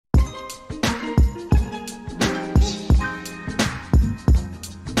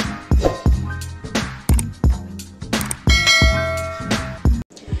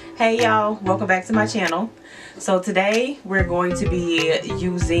Hey y'all, welcome back to my channel. So today we're going to be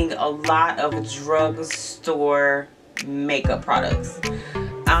using a lot of drugstore makeup products.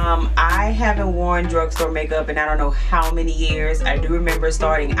 I haven't worn drugstore makeup in I don't know how many years. I do remember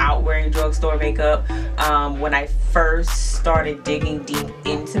starting out wearing drugstore makeup when I first started digging deep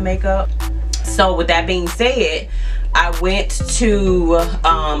into makeup. So with that being said, I went to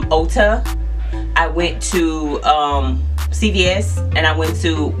Ulta, I went to CVS, and I went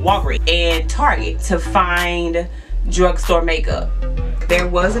to Walgreens and Target to find drugstore makeup. There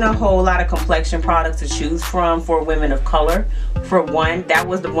wasn't a whole lot of complexion products to choose from for women of color. For one, that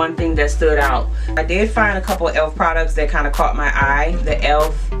was the one thing that stood out. I did find a couple e.l.f. products that kind of caught my eye. The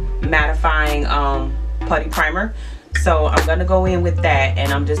e.l.f. Mattifying Putty Primer. So I'm gonna go in with that,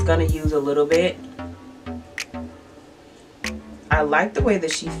 and I'm just gonna use a little bit. I like the way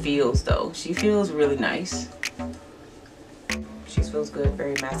that she feels though. She feels really nice. She feels good,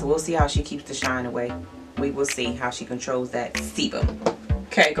 very massive. We'll see how she keeps the shine away. We will see how she controls that sebum.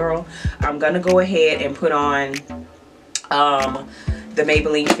 Okay, girl. I'm gonna go ahead and put on the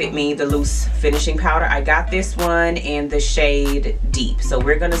Maybelline Fit Me, the loose finishing powder. I got this one in the shade Deep. So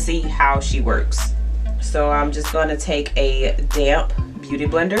we're gonna see how she works. So I'm just gonna take a damp beauty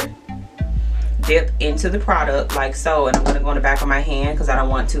blender, dip into the product like so, and I'm gonna go on the back of my hand because I don't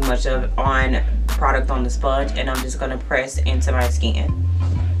want too much of on the product on the sponge, and I'm just gonna press into my skin.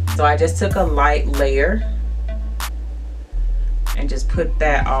 So I just took a light layer and just put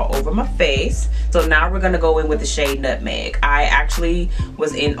that all over my face. So now we're gonna go in with the shade Nutmeg. I actually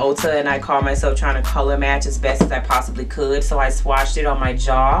was in Ulta and I caught myself trying to color match as best as I possibly could. So I swatched it on my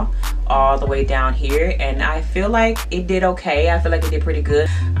jaw all the way down here, and I feel like it did okay. I feel like it did pretty good.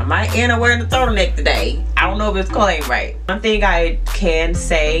 I might end up wearing the turtleneck today. I don't know if it's coloring right. One thing I can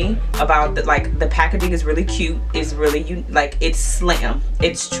say about the packaging is really cute. It's really it's slim.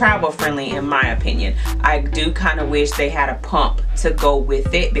 It's travel friendly in my opinion. I do kind of wish they had a pump to go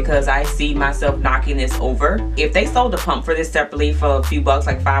with it because I see myself knocking this over. If they sold a pump for this separately for a few bucks,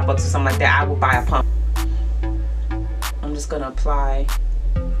 like $5 or something like that, I would buy a pump. I'm just gonna apply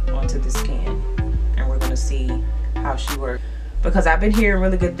onto the skin and we're gonna see how she works, because I've been hearing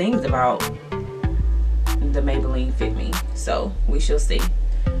really good things about the Maybelline Fit Me, so we shall see.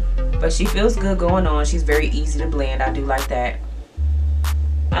 But she feels good going on. She's very easy to blend. I do like that.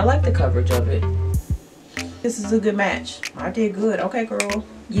 I like the coverage of it. This is a good match. I did good. Okay, girl.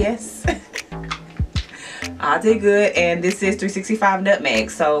 Yes. I did good. And this is 365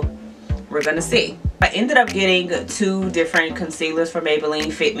 Nutmeg, so we're gonna see. I ended up getting two different concealers for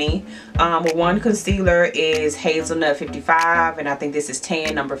Maybelline Fit Me. One concealer is Hazelnut 55, and I think this is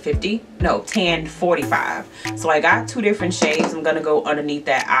tan number 50. No, tan 45. So I got two different shades. I'm gonna go underneath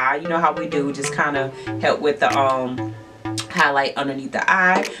that eye. You know how we do, just kind of help with the highlight underneath the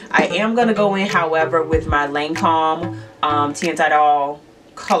eye. I am gonna go in, however, with my Lancome Anti-All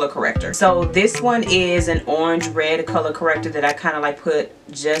color corrector. So this one is an orange red color corrector that I kind of like put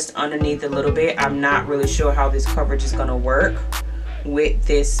just underneath a little bit. I'm not really sure how this coverage is gonna work with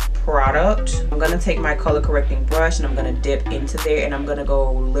this product. I'm gonna take my color correcting brush and I'm gonna dip into there, and I'm gonna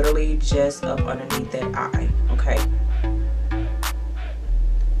go literally just up underneath that eye. Okay.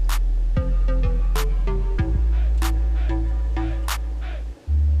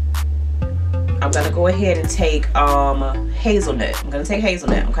 I'm gonna go ahead and take Hazelnut. I'm gonna take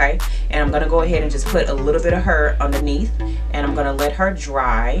Hazelnut, okay? And I'm gonna go ahead and just put a little bit of her underneath, and I'm gonna let her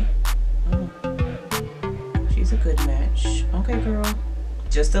dry. She's a good match. Okay, girl.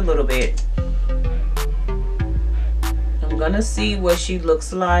 Just a little bit. I'm gonna see what she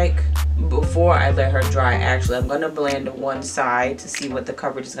looks like before I let her dry. Actually, I'm gonna blend one side to see what the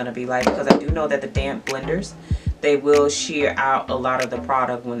coverage is gonna be like, because I do know that the damp blenders, they will shear out a lot of the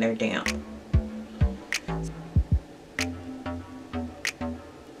product when they're damp.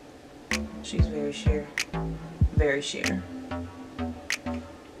 She's very sheer, very sheer.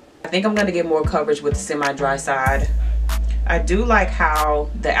 I think I'm gonna get more coverage with the semi-dry side. I do like how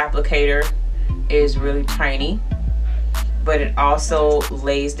the applicator is really tiny, but it also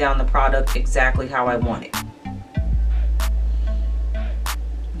lays down the product exactly how I want it.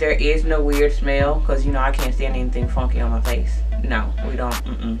 There is no weird smell, because you know I can't stand anything funky on my face. No, we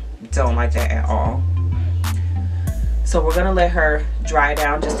don't like that at all. So we're gonna let her dry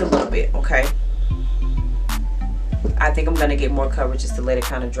down just a little bit, okay? I think I'm gonna get more coverage just to let it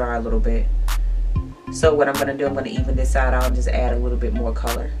kind of dry a little bit. So what I'm gonna do, I'm gonna even this side out and just add a little bit more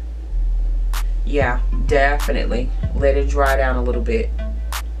color. Yeah, definitely. Let it dry down a little bit.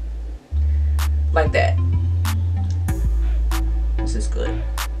 Like that. This is good.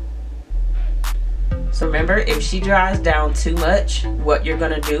 So remember, if she dries down too much, what you're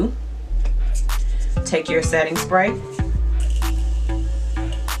gonna do, take your setting spray,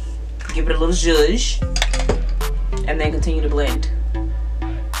 give it a little zhuzh, and then continue to blend.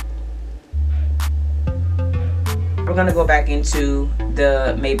 We're gonna go back into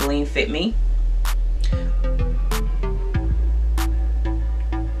the Maybelline Fit Me.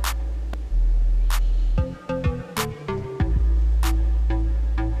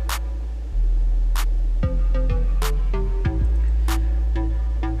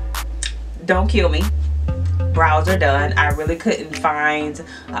 Don't kill me. Brows are done. I really couldn't find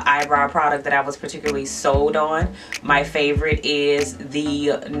an eyebrow product that I was particularly sold on. My favorite is the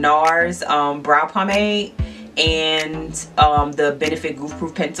NARS brow pomade and the Benefit Goof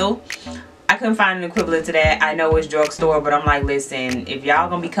Proof pencil. I couldn't find an equivalent to that. I know it's drugstore, but I'm like, listen, if y'all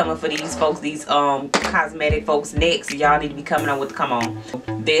gonna be coming for these folks, these cosmetic folks next, y'all need to be coming on with the come on.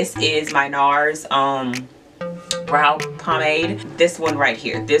 This is my NARS brow pomade. This one right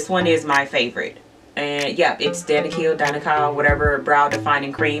here, this one is my favorite. And yeah, it's Danica, whatever brow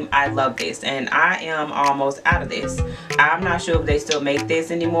defining cream. I love this, and I am almost out of this. I'm not sure if they still make this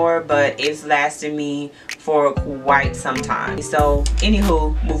anymore, but it's lasted me for quite some time. So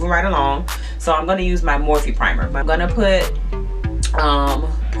anywho, moving right along. So I'm going to use my Morphe primer. I'm going to put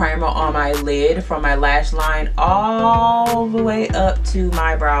primer on my lid from my lash line all the way up to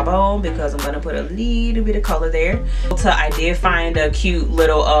my brow bone, because I'm going to put a little bit of color there. So I did find a cute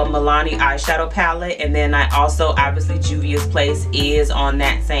little Milani eyeshadow palette, and then I also, obviously, Juvia's Place is on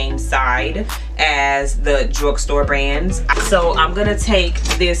that same side as the drugstore brands. So I'm going to take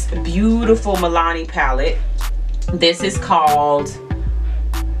this beautiful Milani palette. This is called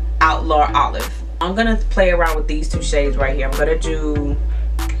Outlaw Olive. I'm going to play around with these two shades right here. I'm going to do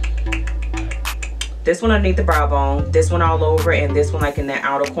this one underneath the brow bone, this one all over, and this one like in that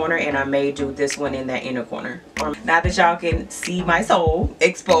outer corner, and I may do this one in that inner corner. Now that y'all can see my soul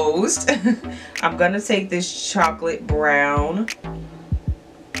exposed, I'm gonna take this chocolate brown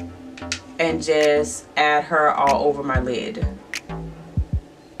and just add her all over my lid.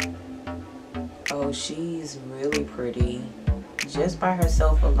 Oh, she's really pretty. Just by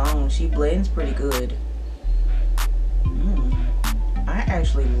herself alone, she blends pretty good. I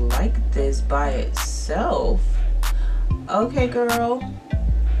actually like this by itself. Okay, girl.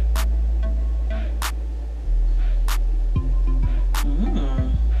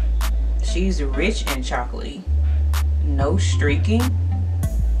 She's rich and chocolatey. No streaking.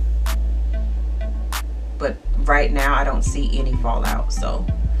 But right now I don't see any fallout. So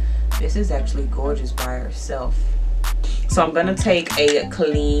this is actually gorgeous by herself. So I'm gonna take a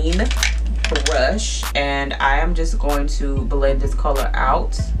clean brush and I am just going to blend this color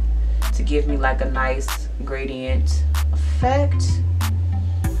out to give me like a nice gradient effect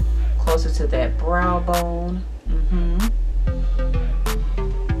closer to that brow bone. She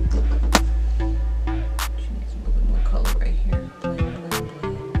needs a little bit more color right here. Blend, blend,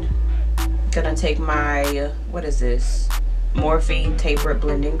 blend. Gonna take my, what is this, Morphe tapered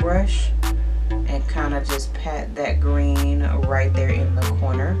blending brush and kind of just pat that green right there in the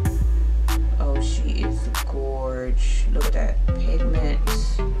corner. Oh, she is gorgeous. Look at that pigment.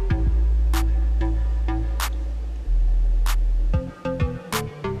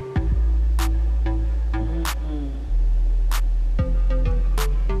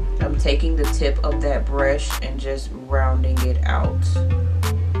 I'm taking the tip of that brush and just rounding it out.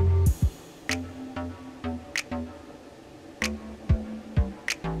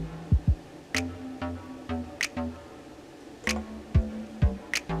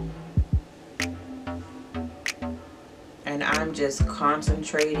 And I'm just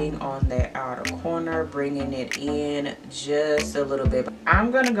concentrating on that outer corner, bringing it in just a little bit.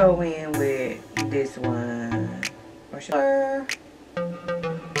 I'm gonna go in with this one.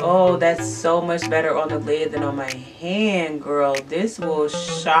 Oh, that's so much better on the lid than on my hand, girl. This will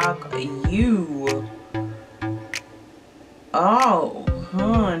shock you. Oh,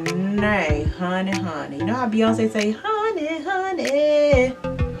 honey, honey, honey. You know how Beyonce say, honey, honey.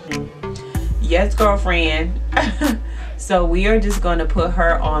 Yes, girlfriend. So we are just going to put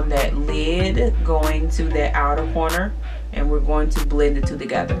her on that lid going to that outer corner, and we're going to blend the two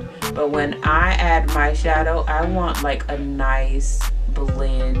together. But when I add my shadow, I want like a nice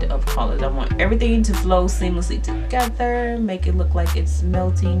blend of colors. I want everything to flow seamlessly together, make it look like it's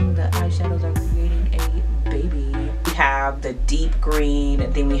melting. The eyeshadows are creating a baby. We have the deep green,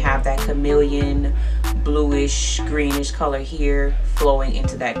 and then we have that chameleon bluish greenish color here flowing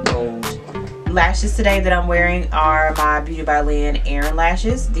into that gold. Lashes today that I'm wearing are my Beauty by Lynn Air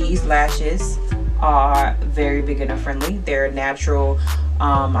lashes. These lashes are very beginner friendly. They're natural,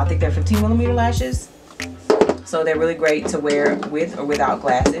 I think they're 15mm lashes. so they're really great to wear with or without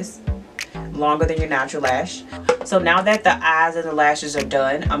glasses. Longer than your natural lash. So now that the eyes and the lashes are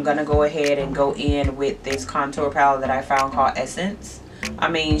done, I'm gonna go ahead and go in with this contour palette that I found called Essence. I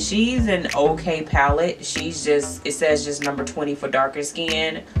mean, she's an okay palette. She's just, it says just number 20 for darker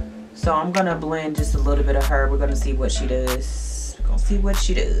skin. So I'm gonna blend just a little bit of her. We're gonna see what she does. We're gonna see what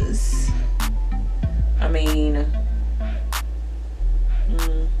she does. I mean,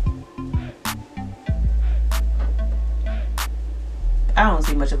 I don't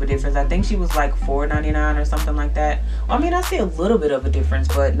see much of a difference. I think she was like $4.99 or something like that. Well, I mean, I see a little bit of a difference,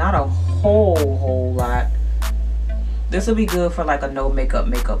 but not a whole lot. This will be good for like a no makeup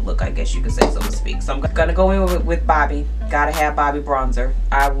look, I guess you could say, so to speak. So I'm gonna go in with Bobbi. Gotta have Bobbi bronzer.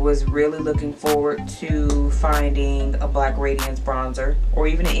 I was really looking forward to finding a Black Radiance bronzer or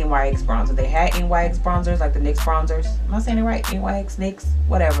even an NYX bronzer. They had NYX bronzers, like the NYX bronzers. Am I saying it right? NYX, NYX,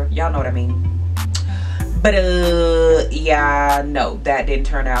 whatever. Y'all know what I mean. But yeah, no, that didn't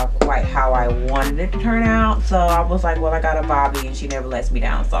turn out quite how I wanted it to turn out. So I was like, well, I got a Bobbi and she never lets me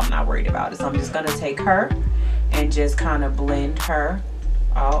down, so I'm not worried about it. So I'm just gonna take her and just kind of blend her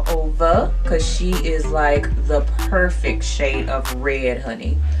all over, because she is like the perfect shade of red,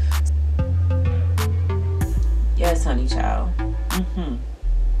 honey. Yes, honey child.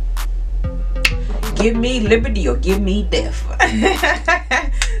 Give me liberty or give me death.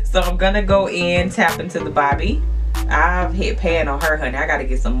 So I'm gonna go in, tap into the Bobbi. I've hit pan on her, honey. I gotta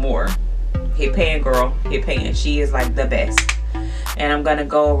get some more. Hit pan, girl. Hit pan. She is like the best. And I'm gonna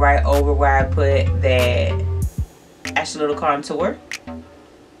go right over where I put that Ashley Little contour.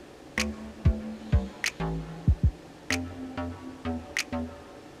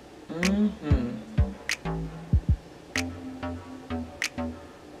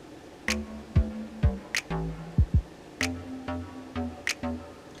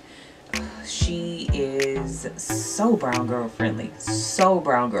 She is so brown girl friendly. So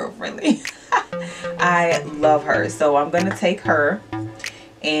brown girl friendly. I love her. So I'm gonna take her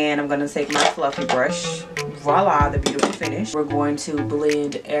and I'm gonna take my fluffy brush. Voila, the beautiful finish. We're going to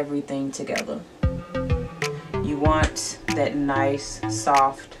blend everything together. You want that nice,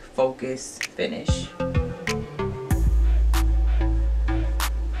 soft, focused finish.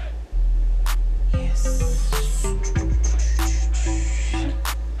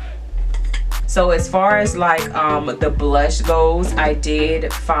 So as far as like the blush goes, I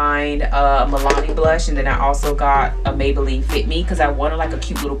did find a Milani blush, and then I also got a Maybelline Fit Me because I wanted like a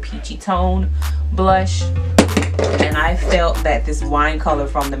cute little peachy tone blush. And I felt that this wine color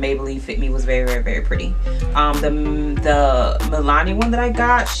from the Maybelline Fit Me was very pretty. The Milani one that I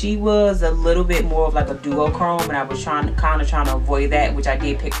got, she was a little bit more of like a duochrome, and I was kind of trying to avoid that, which I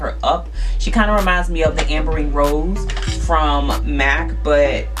did pick her up. She kind of reminds me of the Ambering Rose from MAC,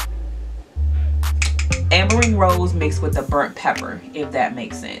 but Ambering Rose mixed with the burnt pepper, if that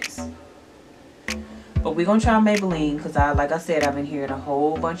makes sense. But we're gonna try Maybelline because like I said, I've been hearing a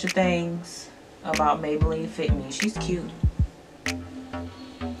whole bunch of things about Maybelline Fit Me. She's cute.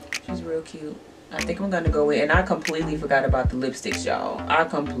 She's real cute. I think I'm gonna go in, and I completely forgot about the lipsticks, y'all. I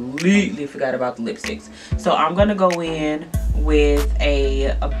completely forgot about the lipsticks. So I'm gonna go in with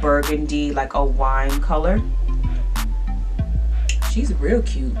a burgundy, like a wine color. She's real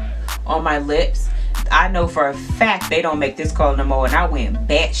cute on my lips. I know for a fact they don't make this color no more, and I went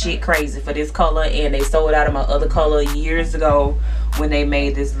batshit crazy for this color, and they sold out of my other color years ago when they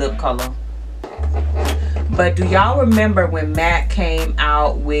made this lip color. But do y'all remember when MAC came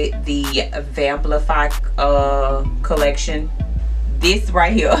out with the Vamplify collection? This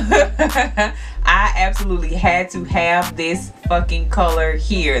right here. I absolutely had to have this fucking color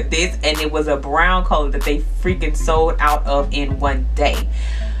here. This, and it was a brown color that they freaking sold out of in one day.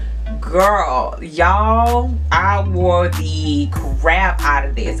 Girl, y'all, I wore the crap out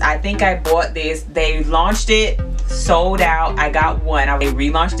of this. I think I bought this. They launched it, sold out. I got one. They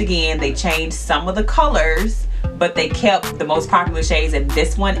relaunched again. They changed some of the colors, but they kept the most popular shades in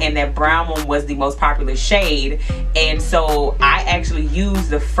this one, and that brown one was the most popular shade. And so I actually used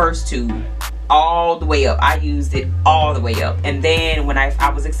the first two all the way up. I used it all the way up. And then when I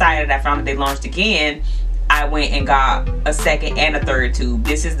was excited, I found that they launched again. I went and got a second and a third tube.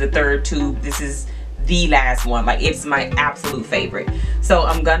 This is the third tube. This is the last one. Like, it's my absolute favorite. So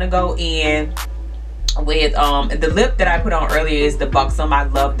I'm gonna go in with the lip that I put on earlier is the Buxom. I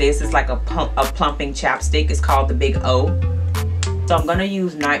love this. It's like a plumping chapstick. It's called the Big O. So I'm gonna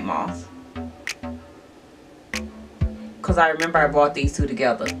use Nightmoth, because I remember I bought these two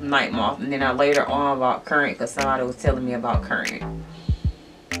together, Nightmoth, and then I later on bought Current because somebody was telling me about Current.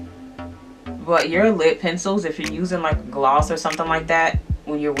 But your lip pencils, if you're using like a gloss or something like that,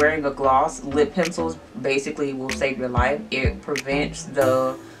 when you're wearing a gloss, lip pencils basically will save your life. It prevents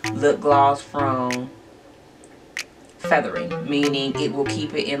the lip gloss from feathering, meaning it will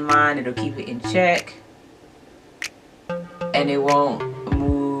keep it in line, it'll keep it in check, and it won't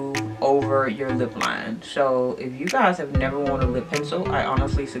move over your lip line. So if you guys have never worn a lip pencil, I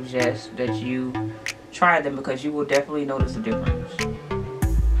honestly suggest that you try them, because you will definitely notice a difference.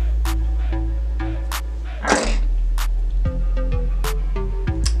 Alright.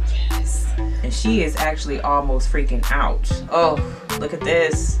 Yes. And she is actually almost freaking out. Oh, look at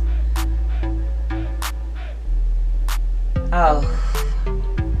this. Oh,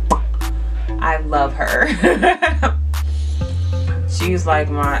 I love her. She's like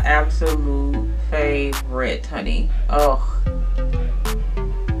my absolute favorite, honey. Oh.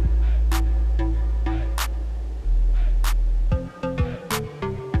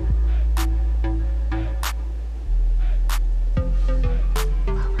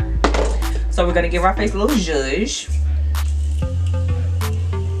 So we're gonna give our face a little zhuzh.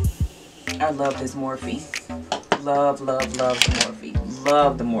 I love this Morphe. Love, love, love the Morphe.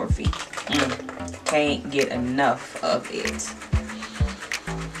 Love the Morphe. Can't get enough of it.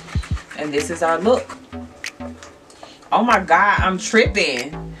 And this is our look. Oh my God, I'm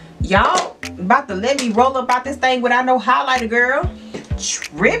tripping. Y'all about to let me roll up out this thing without no highlighter, girl.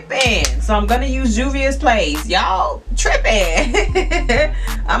 Tripping. So I'm gonna use Juvia's Place. Y'all tripping.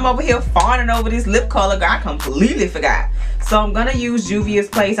 I'm over here fawning over this lip color, girl. I completely forgot. So I'm gonna use Juvia's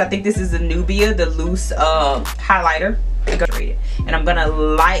Place. I think this is the Nubia, the loose highlighter. And I'm gonna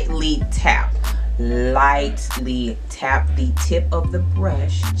lightly tap the tip of the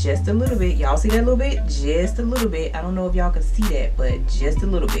brush just a little bit. Y'all see that a little bit? Just a little bit. I don't know if y'all can see that, but just a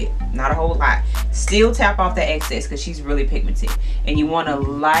little bit, not a whole lot. Still tap off the excess because she's really pigmented, and you want to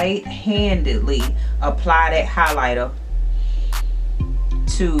light-handedly apply that highlighter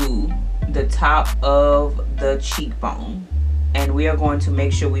to the top of the cheekbone. And we are going to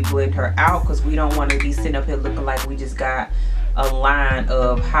make sure we blend her out, because we don't want to be sitting up here looking like we just got a line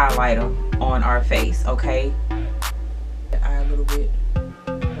of highlighter on our face, okay? The eye a little bit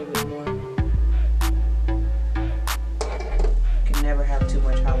more. You can never have too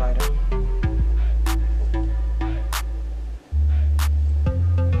much highlighter.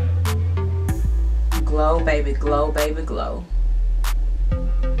 Glow, baby, glow, baby, glow.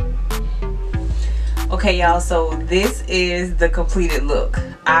 Okay, y'all, so this is the completed look.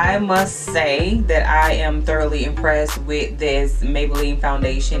 I must say that I am thoroughly impressed with this Maybelline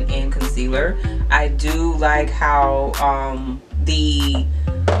foundation and concealer. I do like how the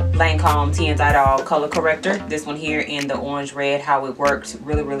Lancome Anti-Doll color corrector, this one here in the orange red, how it worked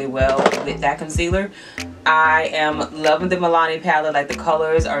really, really well with that concealer. I am loving the Milani palette. Like, the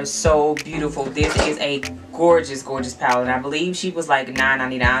colors are so beautiful. This is a gorgeous, gorgeous palette. And I believe she was like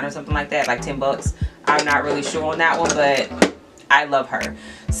 $9.99 or something like that, like 10 bucks. I'm not really sure on that one, but I love her.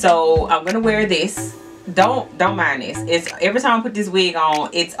 So I'm gonna wear this. Don't mind this. It's every time I put this wig on,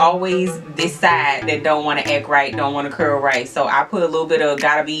 it's always this side that don't want to act right, don't want to curl right. So I put a little bit of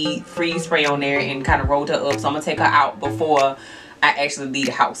Gotta Be Freeze spray on there and kind of rolled her up. So I'm gonna take her out before I actually leave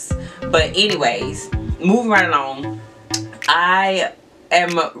the house. But anyways, moving right along, I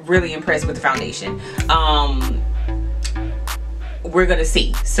am really impressed with the foundation. We're gonna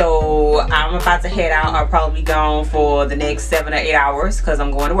see. So I'm about to head out. I'll probably be gone for the next 7 or 8 hours because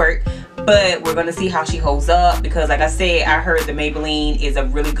I'm going to work. But we're gonna see how she holds up, because like I said, I heard the Maybelline is a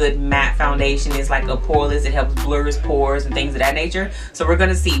really good matte foundation. It's like a poreless, it helps blurs pores and things of that nature. So we're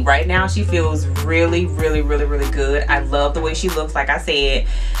gonna see. Right now she feels really, really, really, really good. I love the way she looks, like I said.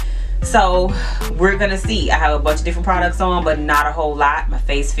 So we're gonna see. I have a bunch of different products on, but not a whole lot. My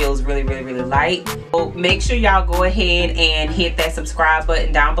face feels really, really, really light. So make sure y'all go ahead and hit that subscribe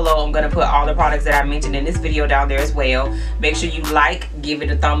button down below. I'm gonna put all the products that I mentioned in this video down there as well. Make sure you like, give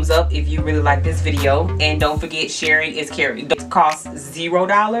it a thumbs up if you really like this video, and don't forget, sharing is caring. It costs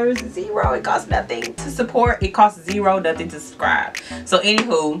 $0. Zero. It costs nothing to support. It costs zero, nothing to subscribe. So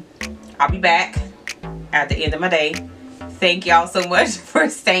anywho, I'll be back at the end of my day. Thank y'all so much for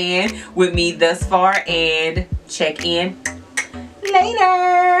staying with me thus far, and check in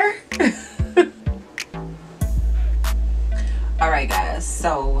later. Alright guys,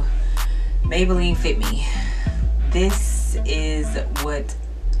 so Maybelline Fit Me. This is what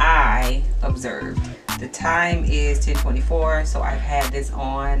I observed. The time is 10:24, so I've had this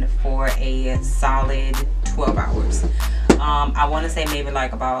on for a solid 12 hours. I want to say maybe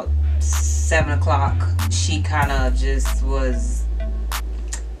like about 7 o'clock, she kind of just was,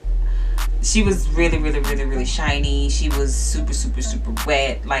 she was really, really, really, really shiny. She was super, super, super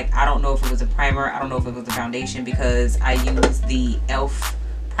wet. Like, I don't know if it was a primer, I don't know if it was a foundation, because I used the e.l.f.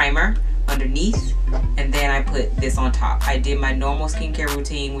 primer underneath, and then I put this on top. I did my normal skincare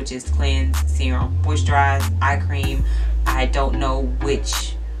routine, which is cleanse, serum, moisturize, eye cream. I don't know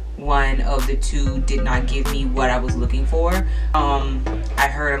which one of the two did not give me what I was looking for. I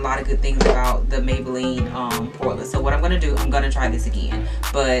heard a lot of good things about the Maybelline Poreless. So what I'm gonna do, I'm gonna try this again,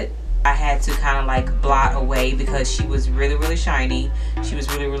 but I had to kind of like blot away because she was really shiny. She was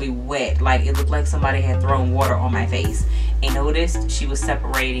really wet. Like it looked like somebody had thrown water on my face. And noticed she was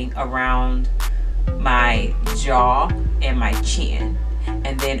separating around my jaw and my chin.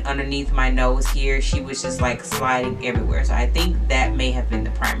 And then underneath my nose here, she was just like sliding everywhere. So I think that may have been the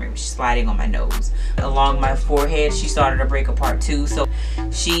primer. It was sliding on my nose. Along my forehead, she started to break apart too. So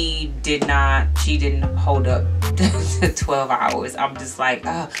she didn't hold up to 12 hours. I'm just like,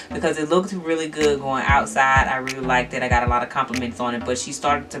 because it looked really good going outside. I really liked it. I got a lot of compliments on it, but she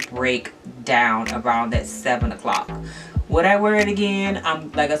started to break down around that 7 o'clock. Would I wear it again?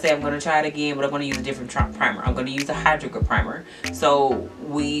 Like I said, I'm going to try it again, but I'm going to use a different primer. I'm going to use a Hydro Grip primer. So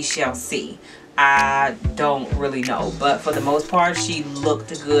we shall see. I don't really know. But for the most part, she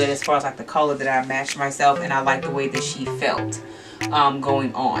looked good as far as like the color that I matched myself. And I like the way that she felt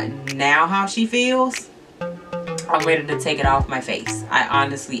going on. Now how she feels, I'm ready to take it off my face. I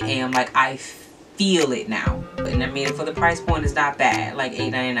honestly am. Like I feel it now. And I mean, for the price point, it's not bad. Like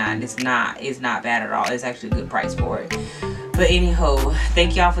 $8.99, it's not bad at all. It's actually a good price for it. But anyhow,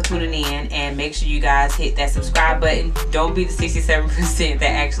 thank y'all for tuning in, and make sure you guys hit that subscribe button. Don't be the 67% that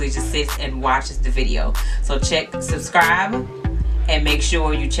actually just sits and watches the video. So subscribe and make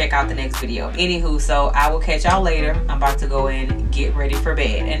sure you check out the next video. Anywho, so I will catch y'all later. I'm about to go in, get ready for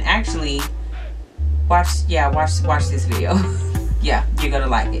bed, and actually watch this video. Yeah, you're gonna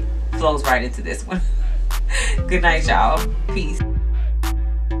like it. Flows right into this one. Good night, y'all. Peace.